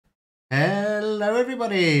Hello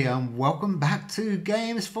everybody and welcome back to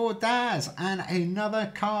Games for Dads and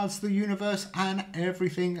another Cards the Universe and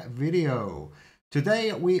Everything video.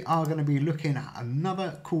 Today we are going to be looking at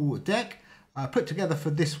another cool deck put together for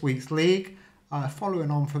this week's league.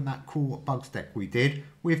 Following on from that cool bugs deck we did,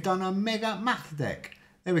 we've done a mega math deck.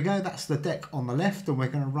 There we go, that's the deck on the left and we're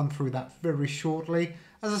going to run through that very shortly.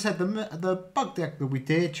 As I said, the bug deck that we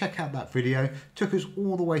did, check out that video, took us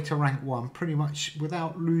all the way to rank 1 pretty much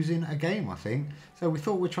without losing a game, I think. So we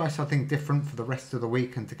thought we'd try something different for the rest of the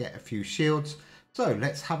week and to get a few shields. So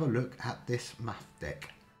let's have a look at this math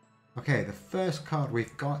deck. Okay, the first card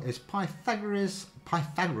we've got is Pythagoras'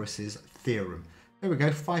 Theorem. There we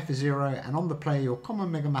go, 5 for 0, and on the play your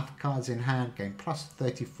common mega math cards in hand gain plus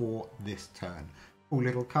 34 this turn. Cool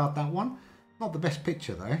little card, that one. Not the best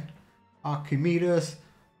picture though. Archimedes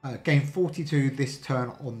gain 42 this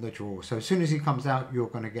turn on the draw. So as soon as he comes out, you're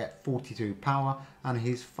going to get 42 power, and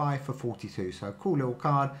he's 5 for 42. So cool little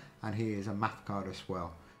card, and he is a math card as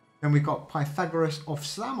well. Then we've got Pythagoras of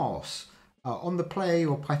Samos. On the play,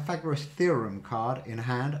 your Pythagoras Theorem card in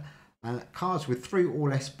hand, and cards with 3 or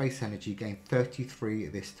less base energy gain 33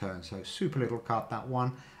 this turn. So super little card, that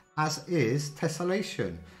one. As is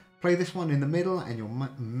Tessellation. Play this one in the middle and your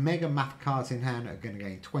mega math cards in hand are going to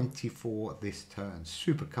gain 24 this turn.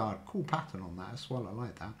 Super card, cool pattern on that as well, I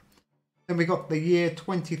like that. Then we got the year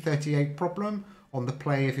 2038 problem. On the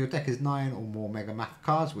play, if your deck is 9 or more mega math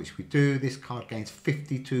cards, which we do, this card gains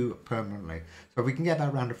 52 permanently. So if we can get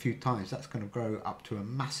that around a few times, that's going to grow up to a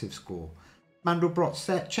massive score. Mandelbrot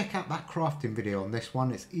set, check out that crafting video on this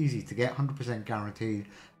one. It's easy to get, 100% guaranteed.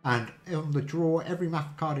 And on the draw, every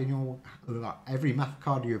math card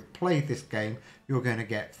you've played this game, you're going to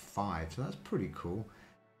get 5. So that's pretty cool.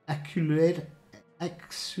 Esulid. I'm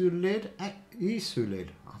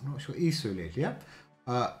not sure. Esulid, yeah.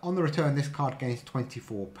 On the return, this card gains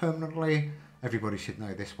 24 permanently. Everybody should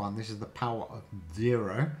know this one. This is the power of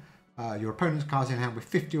 0. Your opponent's cards in hand with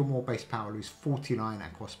 50 or more base power lose 49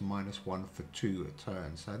 and cost -1 for 2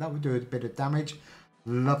 turns. So that would do a bit of damage.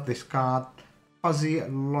 Love this card. Fuzzy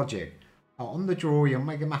Logic. On the draw, your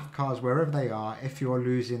mega math cards, wherever they are, if you're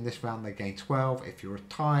losing this round, they gain 12. If you're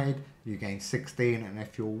tied, you gain 16. And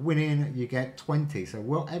if you're winning, you get 20. So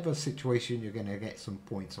whatever situation, you're going to get some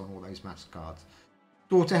points on all those math cards.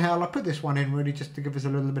 Daughter Hell, I put this one in really just to give us a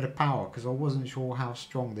little bit of power because I wasn't sure how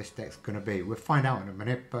strong this deck's going to be. We'll find out in a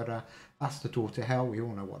minute, but that's the Daughter Hell. We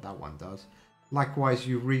all know what that one does. Likewise,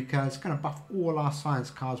 Eureka, it's going to buff all our science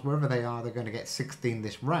cards wherever they are. They're going to get 16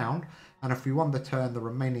 this round. And if we won the turn, the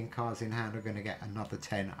remaining cards in hand are going to get another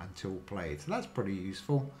 10 until played. So that's pretty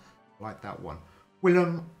useful. I like that one.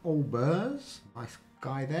 Willem Olbers, nice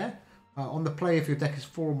guy there. On the play, if your deck is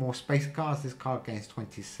 4 or more space cards, this card gains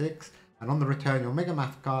 26. And on the return, your mega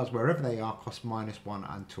math cards, wherever they are, cost -1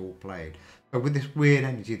 until played. So with this weird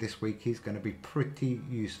energy this week, he's going to be pretty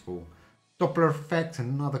useful. Doppler effect,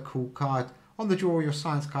 another cool card. On the draw, your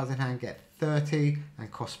science cards in hand get 30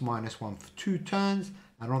 and cost -1 for 2 turns.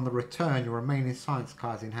 And on the return, your remaining science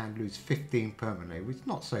cards in hand lose 15 permanently, which is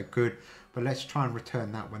not so good. But let's try and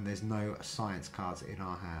return that when there's no science cards in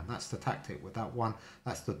our hand. That's the tactic with that one.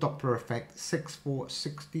 That's the Doppler effect, 6 for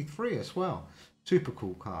 63 as well. Super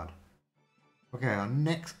cool card. Okay, our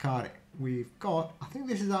next card we've got, I think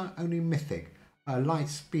this is our only mythic. Light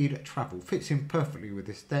Speed Travel. Fits in perfectly with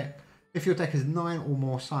this deck. If your deck has 9 or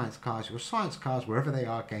more science cards, your science cards, wherever they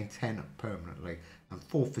are, gain 10 permanently. And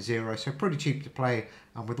 4 for 0, so pretty cheap to play.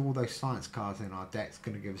 And with all those science cards in our deck, it's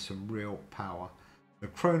going to give us some real power. The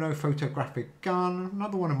Chrono Photographic Gun,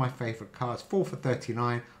 another one of my favourite cards, 4 for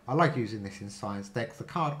 39. I like using this in science decks. The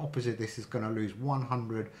card opposite this is going to lose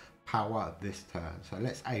 100 power this turn. So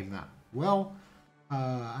let's aim that well.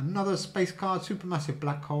 Another space card, Supermassive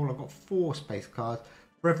Black Hole. I've got 4 space cards.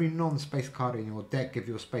 For every non-space card in your deck, give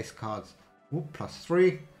your space cards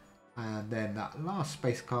 +3. And then that last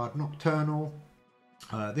space card, Nocturnal.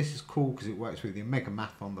 This is cool because it works with your Mega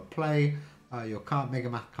Math on the play. Your Mega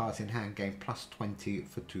Math cards in hand gain +20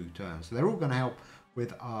 for 2 turns. So they're all going to help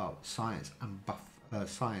with our science and buff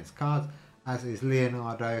science cards, as is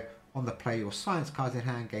Leonardo. On the play, your science cards in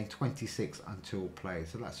hand gain 26 until play.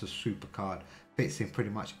 So that's a super card. Fits in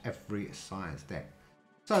pretty much every science deck.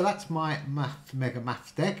 So that's my Mega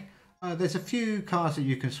Maths deck. There's a few cards that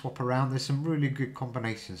you can swap around. There's some really good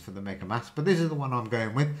combinations for the Mega Maths, but this is the one I'm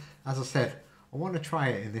going with. As I said, I want to try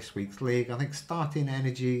it in this week's league. I think starting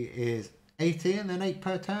energy is 80 and then 8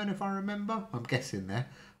 per turn, if I remember. I'm guessing there.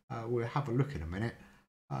 We'll have a look in a minute.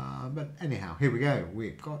 But anyhow, here we go.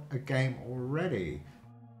 We've got a game already.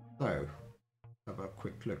 So, have a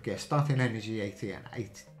quick look. Yeah, starting energy 80 and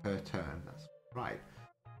 8 per turn. That's right.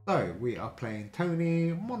 So we are playing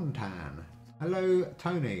Tony Montan. Hello,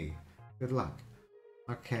 Tony. Good luck.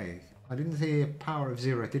 Okay, I didn't see a power of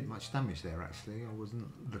 0 did much damage there actually. I wasn't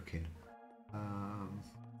looking.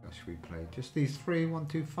 What should we play? Just these three, 1,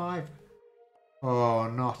 2, 5. Oh,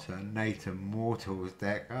 not an 8 Immortals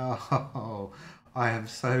deck. Oh, I am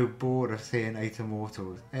so bored of seeing 8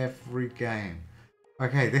 Immortals every game.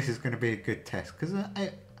 Okay, this is going to be a good test because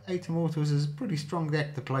 8 Immortals is a pretty strong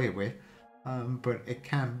deck to play with, but it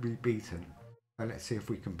can be beaten. So let's see if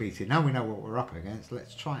we can beat it. Now we know what we're up against.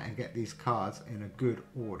 Let's try and get these cards in a good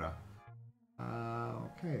order.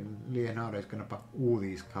 Okay, Leonardo's going to buff all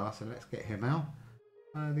these cards, so let's get him out.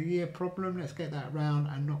 The year problem, let's get that round,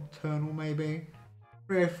 and Nocturnal maybe.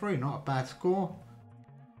 303, not a bad score.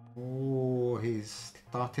 Oh, he's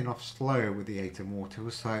starting off slow with the 8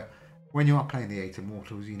 Immortals, so when you are playing the 8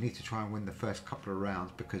 Immortals, you need to try and win the first couple of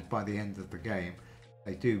rounds, because by the end of the game,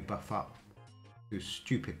 they do buff up to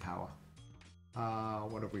stupid power.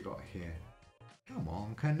 What have we got here? Come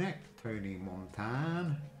on, connect, Tony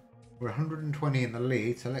Montan. We're 120 in the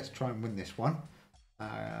lead, so let's try and win this one.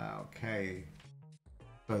 Okay.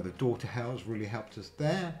 So the Daughter Hell's really helped us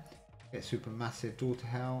there. Get Supermassive Daughter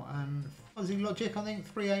Hell and Fuzzy Logic, I think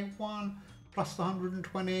 381 plus the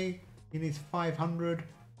 120. He needs 500.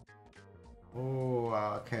 Oh,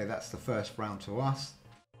 okay, that's the first round to us.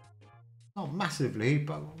 Not massively,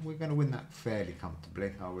 but we're going to win that fairly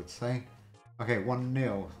comfortably, I would say. Okay,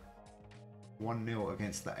 1-0. 1-0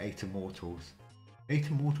 against the 8 Immortals. 8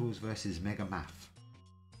 Immortals versus Mega Math.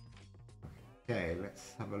 Okay,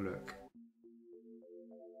 let's have a look.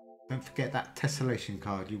 Don't forget that Tessellation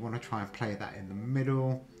card. You want to try and play that in the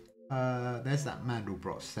middle. There's that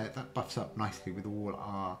Mandelbrot set. That buffs up nicely with all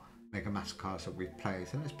our Mega Math cards that we've played.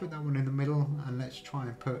 So let's put that one in the middle and let's try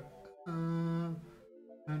and put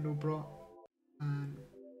Mandelbrot and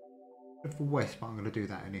good for West, but I'm going to do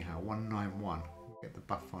that anyhow. 191. Get the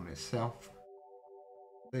buff on itself.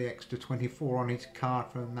 The extra 24 on each card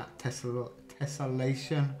from that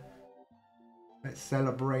Tessellation. Let's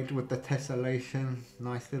celebrate with the Tessellation.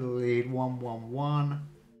 Nice little lead, 1-1-1.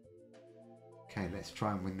 Okay, let's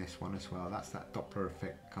try and win this one as well. That's that Doppler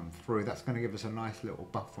effect come through. That's going to give us a nice little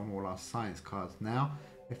buff on all our science cards now.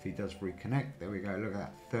 If he does reconnect, there we go. Look at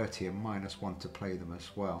that, 30 and -1 to play them as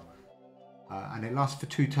well. And it lasts for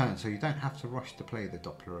 2 turns, so you don't have to rush to play the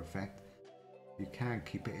Doppler effect. You can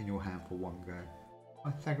keep it in your hand for 1 go.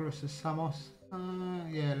 Pythagoras and Samos.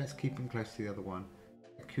 Yeah, let's keep him close to the other one.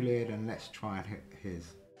 And let's try and hit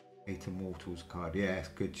his 8 Immortals card. Yes,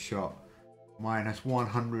 good shot.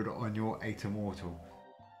 -100 on your 8 Immortal.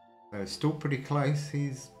 So it's still pretty close.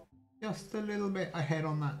 He's just a little bit ahead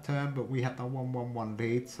on that turn, but we have the 1-1-1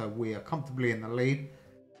 lead, so we are comfortably in the lead.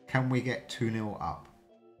 Can we get 2-0 up?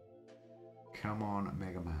 Come on,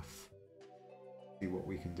 Mega Math. See what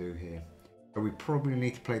we can do here. So we probably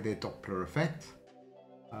need to play the Doppler effect.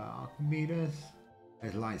 Archimedes.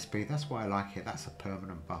 There's light speed, that's why I like it. That's a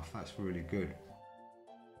permanent buff, that's really good.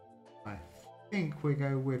 I think we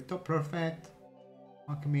go with Doppler effect,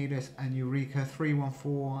 Archimedes and Eureka.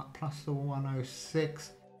 314 plus the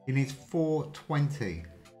 106. He needs 420.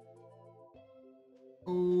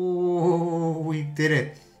 Oh, we did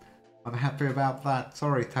it. I'm happy about that.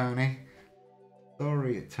 Sorry, Tony.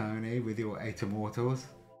 Sorry, Tony, with your 8 Immortals.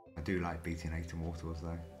 I do like beating 8 Immortals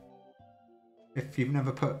though. If you've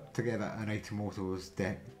never put together an 8 Immortals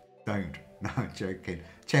deck, don't. No, I'm joking.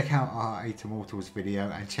 Check out our 8 Immortals video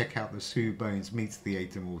and check out the Sue Bones meets the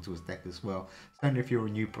 8 Immortals deck as well. Certainly if you're a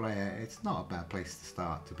new player, it's not a bad place to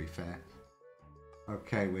start, to be fair.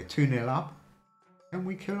 Okay, we're 2-0 up. Can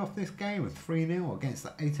we kill off this game with 3-0 against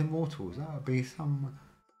the 8 Immortals? That would be some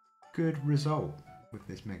good result with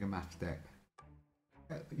this Mega Math deck.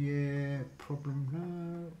 Yeah, problem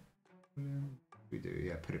no. We do,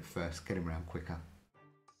 yeah, put it first, get him around quicker.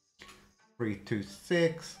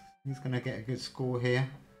 3-2-6. He's going to get a good score here.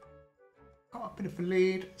 Got a bit of a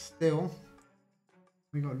lead still.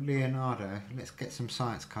 We got Leonardo. Let's get some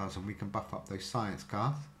science cards and we can buff up those science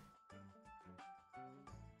cards.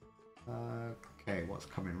 Okay, what's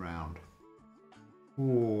coming round?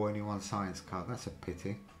 Oh, only 1 science card. That's a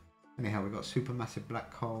pity. Anyhow, we've got Supermassive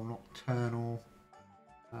Black Hole, Nocturnal.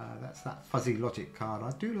 That's that Fuzzy Logic card.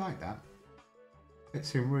 I do like that.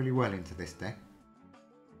 Fits him really well into this deck.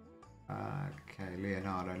 Okay,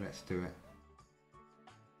 Leonardo, let's do it.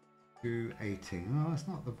 280. Oh, it's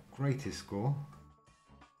not the greatest score.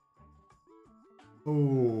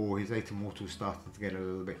 Oh, his 8 Immortals starting to get a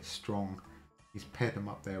little bit strong. He's paired them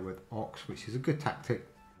up there with Ox, which is a good tactic.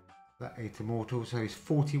 That 8 Immortals, so he's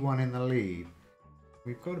 41 in the lead.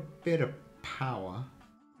 We've got a bit of power.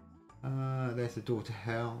 There's the Daughter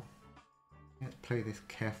Hell. Let's play this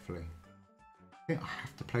carefully. I think I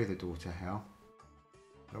have to play the Daughter Hell.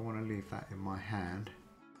 I don't want to leave that in my hand,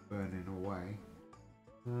 burning away.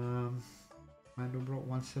 Mandelbrot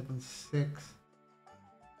 176.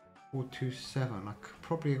 427. I could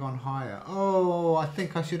probably have gone higher. Oh, I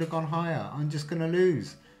think I should have gone higher. I'm just going to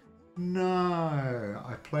lose. No,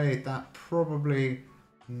 I played that probably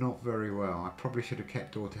not very well. I probably should have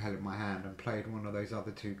kept Daughter Hell in my hand and played one of those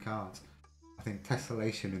other two cards. I think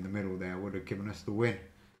Tessellation in the middle there would have given us the win.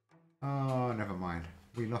 Oh, never mind.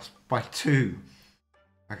 We lost by 2.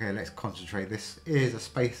 Okay, let's concentrate. This is a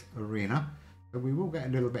space arena, so we will get a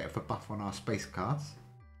little bit of a buff on our space cards.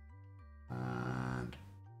 And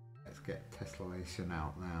let's get Tessellation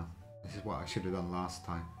out now. This is what I should have done last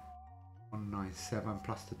time. 197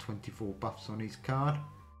 plus the 24 buffs on each card.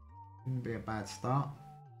 Wouldn't be a bad start.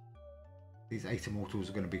 These 8 immortals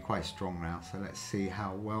are going to be quite strong now, so let's see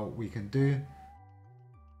how well we can do.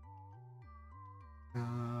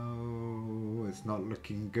 Oh, it's not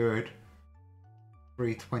looking good.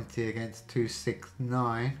 320 against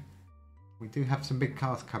 269. We do have some big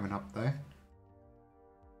cards coming up though.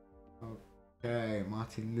 Okay,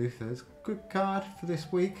 Martin Luther's good card for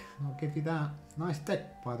this week. I'll give you that. Nice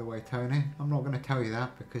deck, by the way, Tony. I'm not going to tell you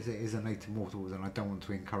that because it is an 8 immortals and I don't want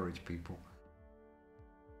to encourage people.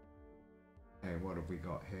 Okay, what have we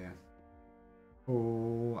got here?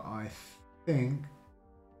 Oh, I think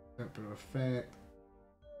Doppler effect.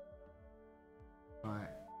 Right,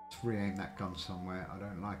 let's re-aim that gun somewhere. I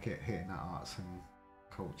don't like it hitting that arts and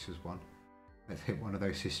cultures one. Let's hit one of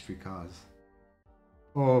those history cards.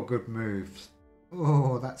 Oh, good moves.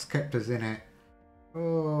 Oh, that's kept us in it.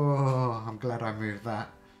 Oh, I'm glad I moved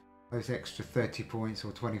that. Those extra 30 points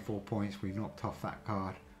or 24 points we knocked off that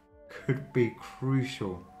card could be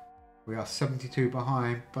crucial. We are 72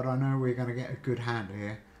 behind, but I know we're going to get a good hand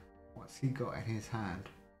here. What's he got in his hand?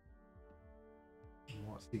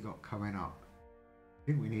 What's he got coming up? I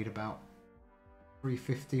think we need about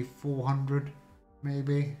 350, 400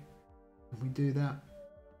 maybe. Can we do that?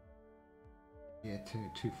 Yeah,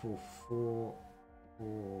 244,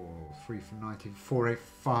 3 from 19,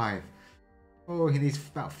 485. Oh, he needs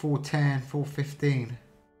about 410, 415.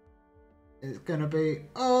 It's gonna be,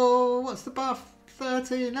 oh, what's the buff?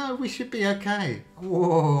 30? No, we should be okay.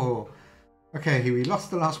 Whoa. Okay, we lost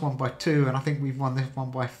the last one by 2, and I think we've won this one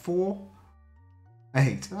by 4.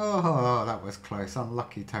 8. Oh, that was close.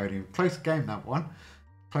 Unlucky, Tony. Close game, that one.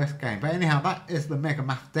 Close game. But anyhow, that is the Mega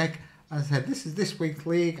Math deck. As I said, this is this week's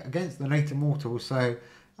league against the 8 immortals, so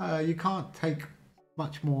you can't take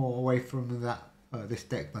much more away from that this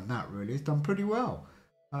deck than that, really. It's done pretty well.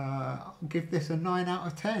 I'll give this a 9 out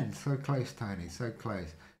of 10. So close, Tony. So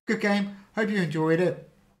close. Good game. Hope you enjoyed it.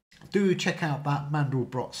 Do check out that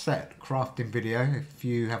Mandelbrot set crafting video if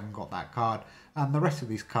you haven't got that card. And the rest of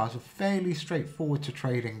these cards are fairly straightforward to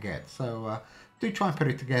trade and get. So do try and put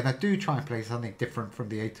it together. Do try and play something different from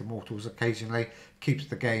the 8 immortals occasionally. Keeps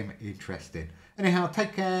the game interesting. Anyhow,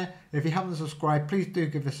 take care. If you haven't subscribed, please do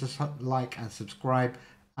give us a like and subscribe.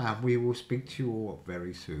 And we will speak to you all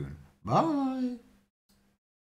very soon. Bye.